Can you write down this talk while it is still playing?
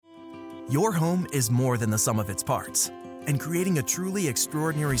Your home is more than the sum of its parts, and creating a truly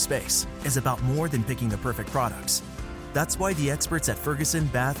extraordinary space is about more than picking the perfect products. That's why the experts at Ferguson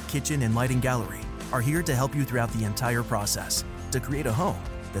Bath, Kitchen, and Lighting Gallery are here to help you throughout the entire process to create a home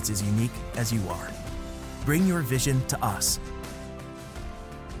that's as unique as you are. Bring your vision to us.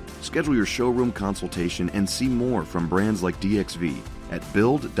 Schedule your showroom consultation and see more from brands like DXV at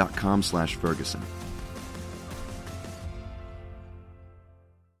build.com/Ferguson.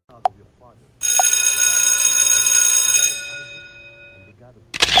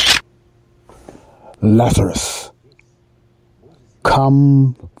 Lazarus,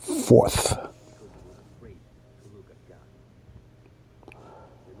 come forth.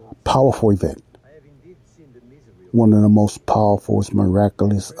 Powerful event. One of the most powerful,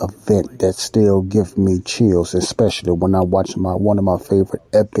 miraculous event that still gives me chills, especially when I watch one of my favorite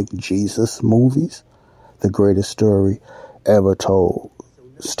epic Jesus movies, The Greatest Story Ever Told,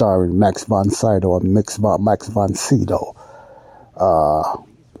 starring Max von Sydow or Max von Sydow.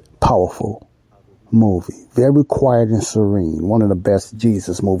 Powerful movie, very quiet and serene. One of the best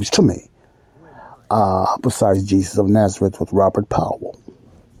Jesus movies to me, besides Jesus of Nazareth with Robert Powell,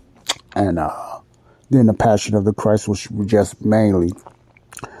 and then The Passion of the Christ, which just mainly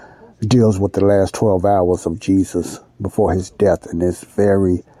deals with the last 12 hours of Jesus before his death, and it's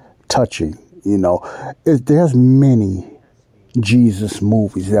very touching. You know, there's many Jesus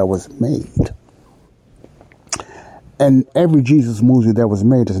movies that was made, and every Jesus movie that was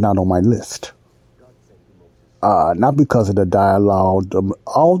made is not on my list. Not because of the dialogue.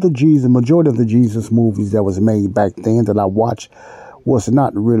 Majority of the Jesus movies that was made back then that I watched was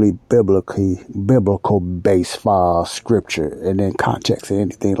not really biblical based for scripture and in context and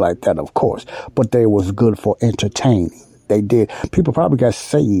anything like that, of course. But they was good for entertaining. They did. People probably got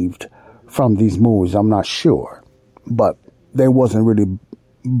saved from these movies. I'm not sure, but they wasn't really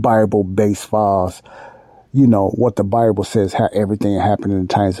Bible based for, you know, what the Bible says, how everything happened in the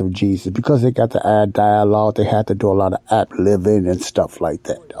times of Jesus. Because they got to add dialogue, they had to do a lot of ad-libbing and stuff like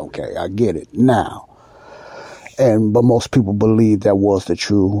that. Okay, I get it now. But most people believe that was the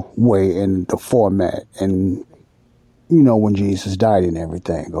true way and the format, and, you know, when Jesus died and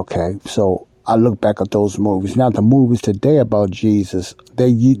everything. Okay, so I look back at those movies. Now, the movies today about Jesus,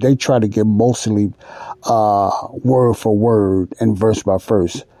 they try to get mostly word for word and verse by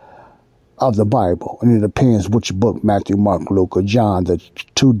verse of the Bible, and it depends which book, Matthew, Mark, Luke, or John, the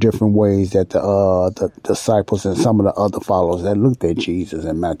two different ways that the disciples and some of the other followers that looked at Jesus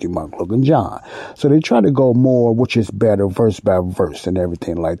in Matthew, Mark, Luke, and John. So they try to go more, which is better, verse by verse and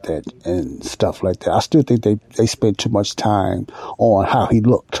everything like that and stuff like that. I still think they spent too much time on how he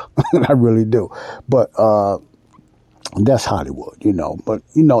looked. I really do. But that's Hollywood, you know. But,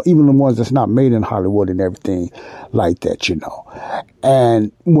 you know, even the ones that's not made in Hollywood and everything like that, you know.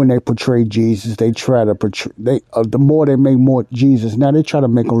 And when they portray Jesus, they try to portray, the more they make more Jesus, now they try to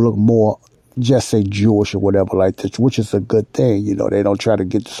make him look more, just say Jewish or whatever like this, which is a good thing, you know. They don't try to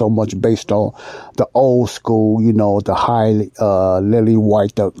get so much based on the old school, you know, the high, lily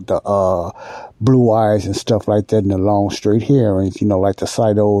white, the blue eyes and stuff like that, and the long straight hair, and, you know, like the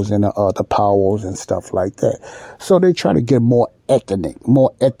Sydows and the Powells and stuff like that. So they try to get more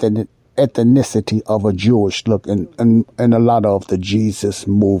ethnicity of a Jewish look in a lot of the Jesus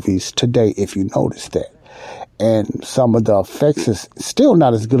movies today, if you notice that. And some of the effects is still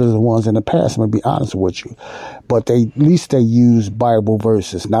not as good as the ones in the past, I'm going to be honest with you. But at least they use Bible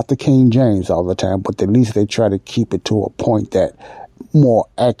verses, not the King James all the time, but at least they try to keep it to a point that more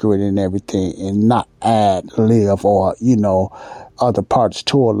accurate and everything, and not ad-lib or, you know, other parts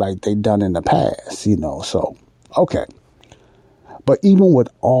to it like they done in the past, you know. So, okay. But even with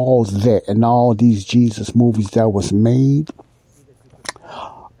all that and all these Jesus movies that was made,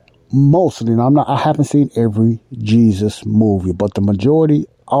 mostly, and I haven't seen every Jesus movie, but the majority,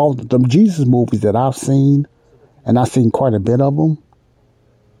 all the Jesus movies that I've seen, and I've seen quite a bit of them,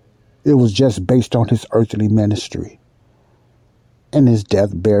 it was just based on his earthly ministry and his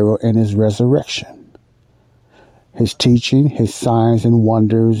death, burial, and his resurrection. His teaching, his signs and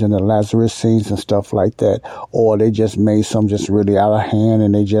wonders, and the Lazarus scenes and stuff like that. Or they just made some just really out of hand,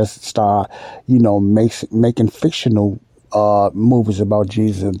 and they just start, you know, making fictional movies about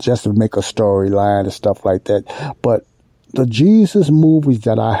Jesus just to make a storyline and stuff like that. But the Jesus movies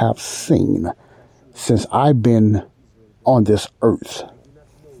that I have seen since I've been on this earth,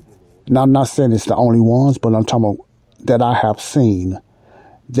 now I'm not saying it's the only ones, but I'm talking about that I have seen,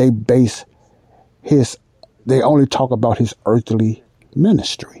 they only talk about his earthly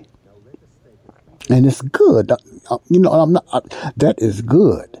ministry. And it's good. You know, that is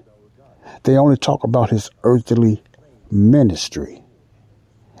good. They only talk about his earthly ministry.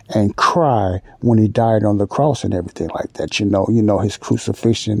 and cry when he died on the cross and everything like that. You know, his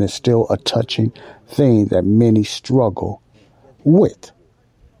crucifixion is still a touching thing that many struggle with.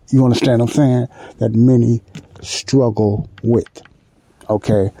 You understand what I'm saying? That many struggle with.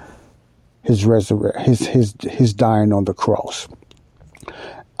 Okay? His dying on the cross.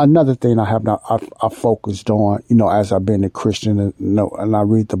 Another thing I focused on, as I've been a Christian and I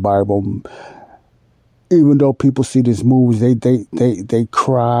read the Bible, even though people see these movies, they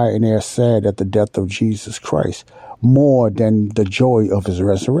cry and they're sad at the death of Jesus Christ more than the joy of his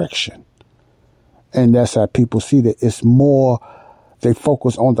resurrection. And that's how people see that it's more, they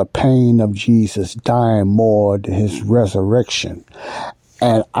focus on the pain of Jesus dying more than his resurrection.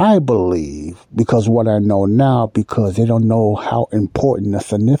 And I believe, because what I know now, because they don't know how important the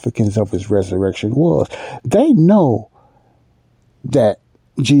significance of his resurrection was, they know that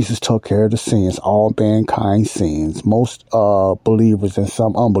Jesus took care of the sins, all mankind's sins. Most believers and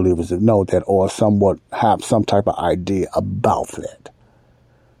some unbelievers know that, or somewhat have some type of idea about that,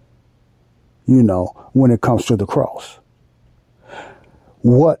 when it comes to the cross.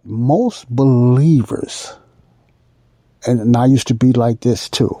 What most believers, and I used to be like this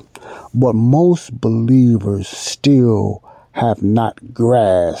too, but most believers still have not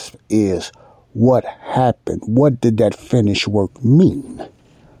grasped is what happened. What did that finished work mean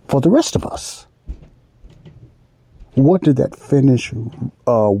for the rest of us? What did that finished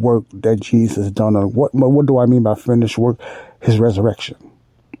work that Jesus done? What do I mean by finished work? His resurrection.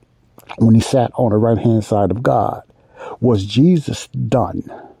 When he sat on the right hand side of God, was Jesus done?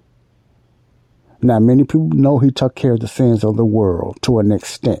 Now, many people know he took care of the sins of the world to an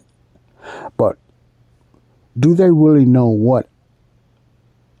extent. But do they really know what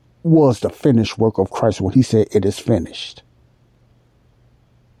was the finished work of Christ when he said it is finished?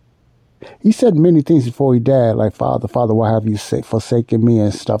 He said many things before he died, like, Father, why have you forsaken me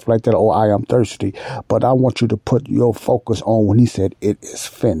and stuff like that? Oh, I am thirsty. But I want you to put your focus on when he said it is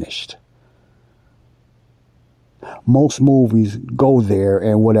finished. Most movies go there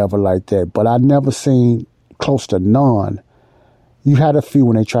and whatever like that, but I never seen close to none. You had a few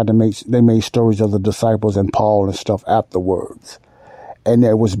when they made stories of the disciples and Paul and stuff afterwards. And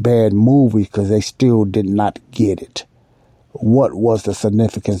there was bad movies because they still did not get it. What was the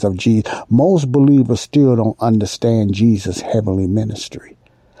significance of Jesus? Most believers still don't understand Jesus' heavenly ministry.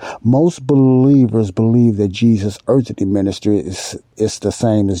 Most believers believe that Jesus' earthly ministry is the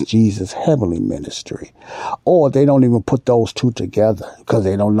same as Jesus' heavenly ministry. Or they don't even put those two together because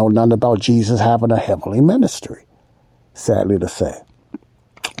they don't know nothing about Jesus having a heavenly ministry, sadly to say.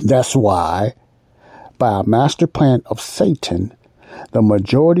 That's why, by a master plan of Satan, the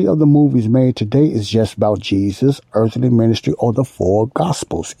majority of the movies made today is just about Jesus' earthly ministry or the four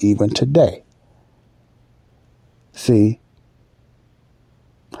gospels, even today. See?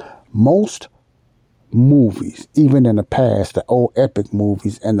 Most movies, even in the past, the old epic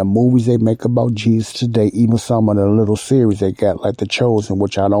movies and the movies they make about Jesus today, even some of the little series they got, like The Chosen,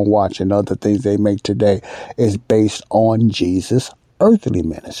 which I don't watch, and other things they make today, is based on Jesus' earthly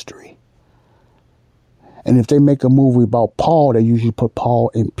ministry. And if they make a movie about Paul, they usually put Paul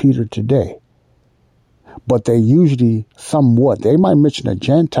and Peter today. But they usually they might mention the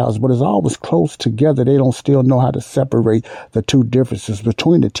Gentiles, but it's always close together. They don't still know how to separate the two differences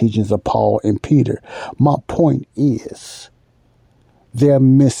between the teachings of Paul and Peter. My point is, they're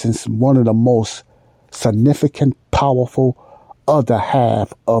missing one of the most significant, powerful other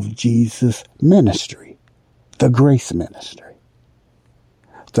half of Jesus' ministry, the grace ministry.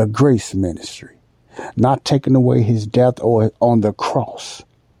 The grace ministry. Not taking away his death or on the cross.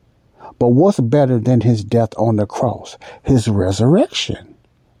 But what's better than his death on the cross? His resurrection.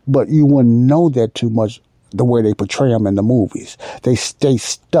 But you wouldn't know that too much the way they portray him in the movies. They stay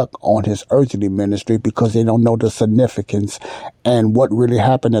stuck on his earthly ministry because they don't know the significance and what really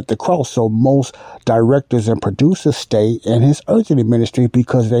happened at the cross. So most directors and producers stay in his earthly ministry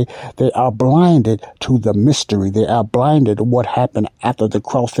because they are blinded to the mystery. They are blinded to what happened after the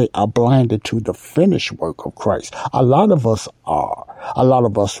cross. They are blinded to the finished work of Christ. A lot of us are. A lot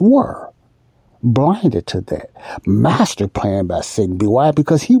of us were blinded to that. Master plan by Satan. Why?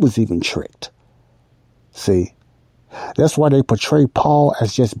 Because he was even tricked. See, that's why they portray Paul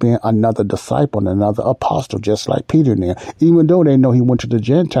as just being another disciple, another apostle, just like Peter now. Even though they know he went to the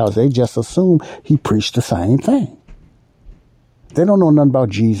Gentiles, they just assume he preached the same thing. They don't know nothing about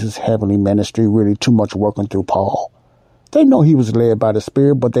Jesus' heavenly ministry, really too much working through Paul. They know he was led by the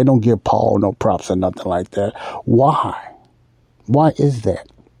Spirit, but they don't give Paul no props or nothing like that. Why? Why is that?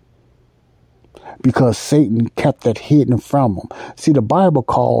 Because Satan kept that hidden from them. See, the Bible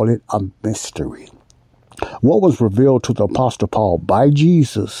called it a mystery. What was revealed to the Apostle Paul by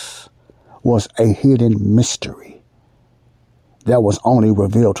Jesus was a hidden mystery that was only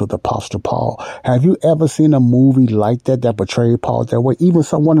revealed to the Apostle Paul. Have you ever seen a movie like that portrayed Paul that way? Even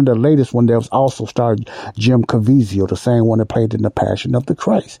one of the latest one that was also starred Jim Caviezel, the same one that played in The Passion of the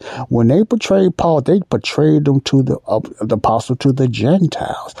Christ. When they portrayed Paul, they portrayed him to the apostle to the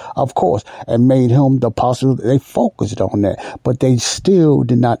Gentiles, of course, and made him the apostle. They focused on that, but they still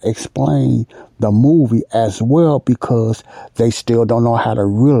did not explain the movie as well because they still don't know how to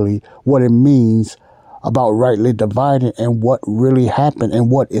really what it means about rightly dividing and what really happened and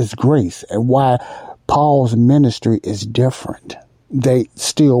what is grace and why Paul's ministry is different. They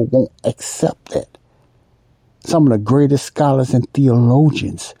still won't accept it. Some of the greatest scholars and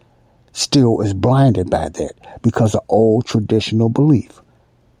theologians still is blinded by that because of old traditional belief.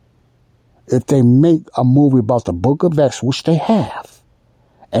 If they make a movie about the book of Acts, which they have,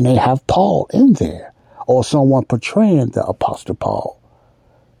 and they have Paul in there or someone portraying the Apostle Paul,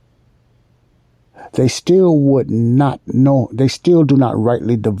 they still would not know. They still do not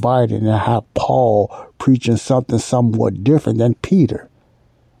rightly divide it and have Paul preaching something somewhat different than Peter.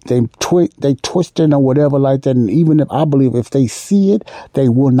 They twist it or whatever like that. And even if I believe if they see it, they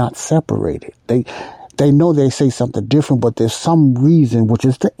will not separate it. They know they say something different, but there's some reason, which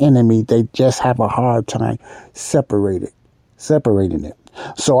is the enemy. They just have a hard time separating it.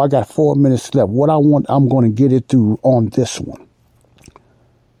 So I got 4 minutes left. What I want, I'm going to get it through on this one.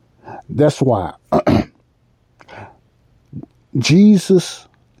 That's why Jesus'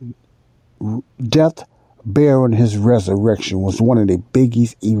 death, burial, and his resurrection was one of the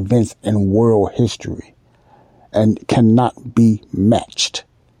biggest events in world history and cannot be matched.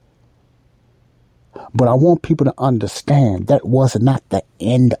 But I want people to understand that was not the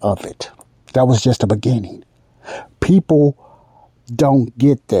end of it. That was just the beginning. People don't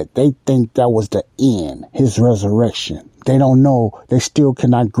get that. They think that was the end, his resurrection. They don't know. They still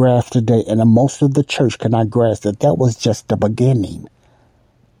cannot grasp today. And most of the church cannot grasp that that was just the beginning.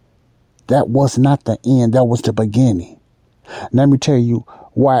 That was not the end. That was the beginning. Let me tell you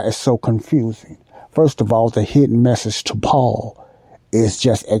why it's so confusing. First of all, the hidden message to Paul is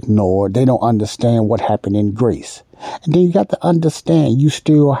just ignored. They don't understand what happened in grace. And then you got to understand you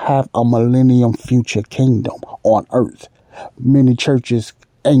still have a millennium future kingdom on earth. Many churches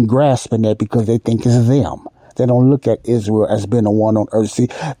ain't grasping that because they think it's them. They don't look at Israel as being the one on earth. See,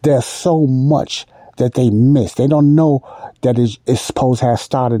 there's so much that they miss. They don't know that it's supposed to have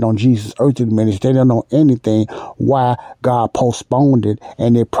started on Jesus' earthly ministry. They don't know anything why God postponed it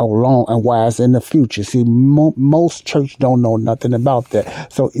and it prolonged and why it's in the future. See, most church don't know nothing about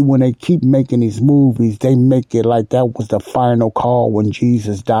that. So when they keep making these movies, they make it like that was the final call when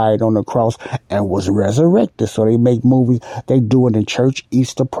Jesus died on the cross and was resurrected. So they make movies. They do it in church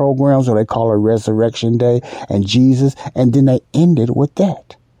Easter programs, or they call it Resurrection Day and Jesus. And then they end it with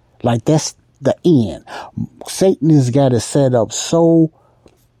that. Like that's the end. Satan has got it set up so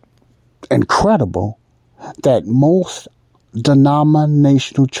incredible that most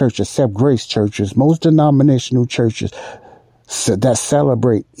denominational churches, except grace churches, most denominational churches that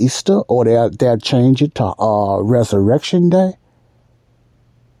celebrate Easter, or they'll change it to Resurrection Day,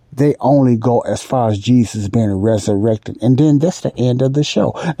 they only go as far as Jesus being resurrected. And then that's the end of the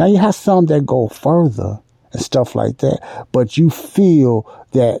show. Now you have some that go further and stuff like that, but you feel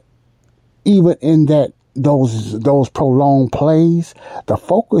that even in that those prolonged plays, the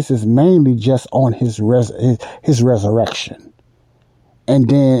focus is mainly just on his resurrection. And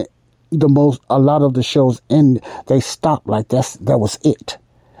then a lot of the shows they stop like that was it.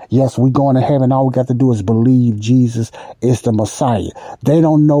 Yes, we going to heaven. All we got to do is believe Jesus is the Messiah. They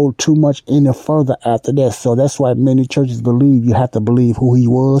don't know too much any further after that. So that's why many churches believe you have to believe who he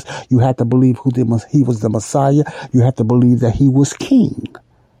was. You have to believe he was the Messiah. You have to believe that he was king.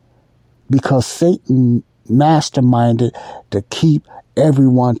 Because Satan masterminded to keep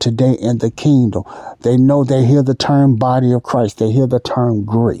everyone today in the kingdom. They know they hear the term body of Christ. They hear the term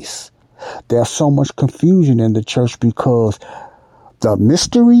grace. There's so much confusion in the church because the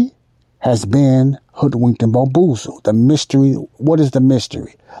mystery has been hoodwinked and bamboozled. The mystery, what is the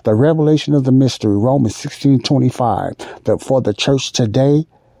mystery? The revelation of the mystery, Romans 16:25, that for the church today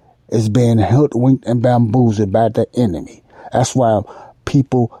is being hoodwinked and bamboozled by the enemy. That's why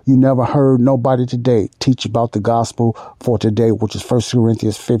people, you never heard nobody today teach about the gospel for today, which is 1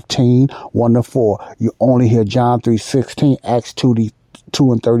 Corinthians 15, 1-4. You only hear John 3:16, Acts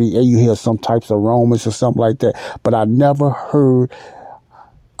 2 and 38. You hear some types of Romans or something like that. But I never heard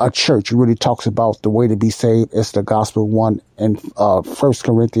a church really talks about the way to be saved. It's the gospel one in 1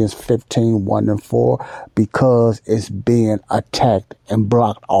 Corinthians 15, 1-4, because it's being attacked and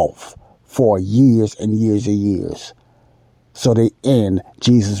blocked off for years and years and years. So they end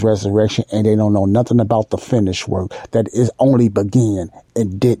Jesus' resurrection and they don't know nothing about the finished work that is only began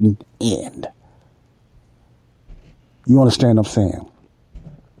and didn't end. You understand what I'm saying?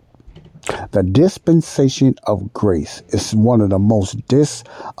 The dispensation of grace is one of the most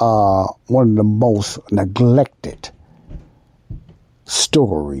neglected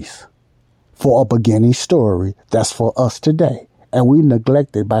stories for a beginning story that's for us today. And we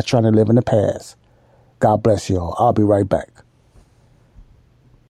neglect it by trying to live in the past. God bless you all. I'll be right back.